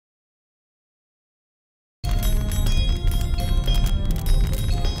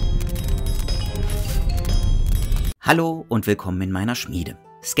Hallo und willkommen in meiner Schmiede.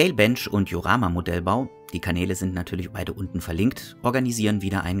 Scalebench und Jorama Modellbau, die Kanäle sind natürlich beide unten verlinkt, organisieren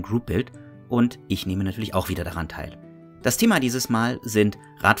wieder einen Groupbuild und ich nehme natürlich auch wieder daran teil. Das Thema dieses Mal sind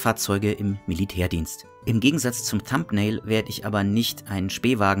Radfahrzeuge im Militärdienst. Im Gegensatz zum Thumbnail werde ich aber nicht einen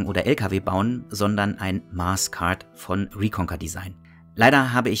Spähwagen oder LKW bauen, sondern ein Mars Kart von Reconquer Design.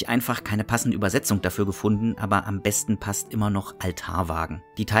 Leider habe ich einfach keine passende Übersetzung dafür gefunden, aber am besten passt immer noch Altarwagen.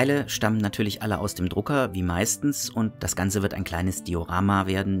 Die Teile stammen natürlich alle aus dem Drucker, wie meistens, und das Ganze wird ein kleines Diorama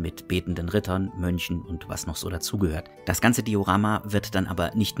werden mit betenden Rittern, Mönchen und was noch so dazugehört. Das ganze Diorama wird dann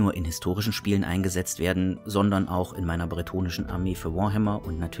aber nicht nur in historischen Spielen eingesetzt werden, sondern auch in meiner bretonischen Armee für Warhammer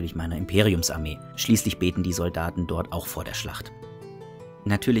und natürlich meiner Imperiumsarmee. Schließlich beten die Soldaten dort auch vor der Schlacht.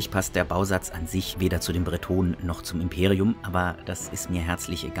 Natürlich passt der Bausatz an sich weder zu den Bretonen noch zum Imperium, aber das ist mir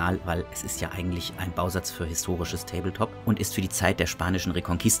herzlich egal, weil es ist ja eigentlich ein Bausatz für historisches Tabletop und ist für die Zeit der spanischen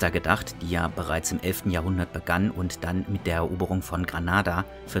Reconquista gedacht, die ja bereits im 11. Jahrhundert begann und dann mit der Eroberung von Granada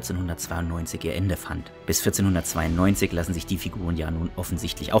 1492 ihr Ende fand. Bis 1492 lassen sich die Figuren ja nun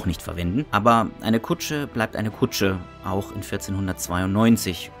offensichtlich auch nicht verwenden, aber eine Kutsche bleibt eine Kutsche, auch in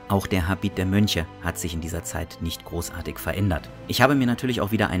 1492. Auch der Habit der Mönche hat sich in dieser Zeit nicht großartig verändert. Ich habe mir natürlich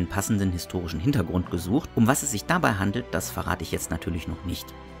auch wieder einen passenden historischen Hintergrund gesucht. Um was es sich dabei handelt, das verrate ich jetzt natürlich noch nicht.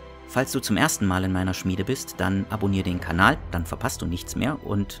 Falls du zum ersten Mal in meiner Schmiede bist, dann abonniere den Kanal, dann verpasst du nichts mehr.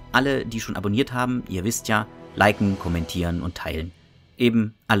 Und alle, die schon abonniert haben, ihr wisst ja, liken, kommentieren und teilen.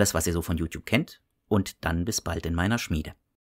 Eben alles, was ihr so von YouTube kennt. Und dann bis bald in meiner Schmiede.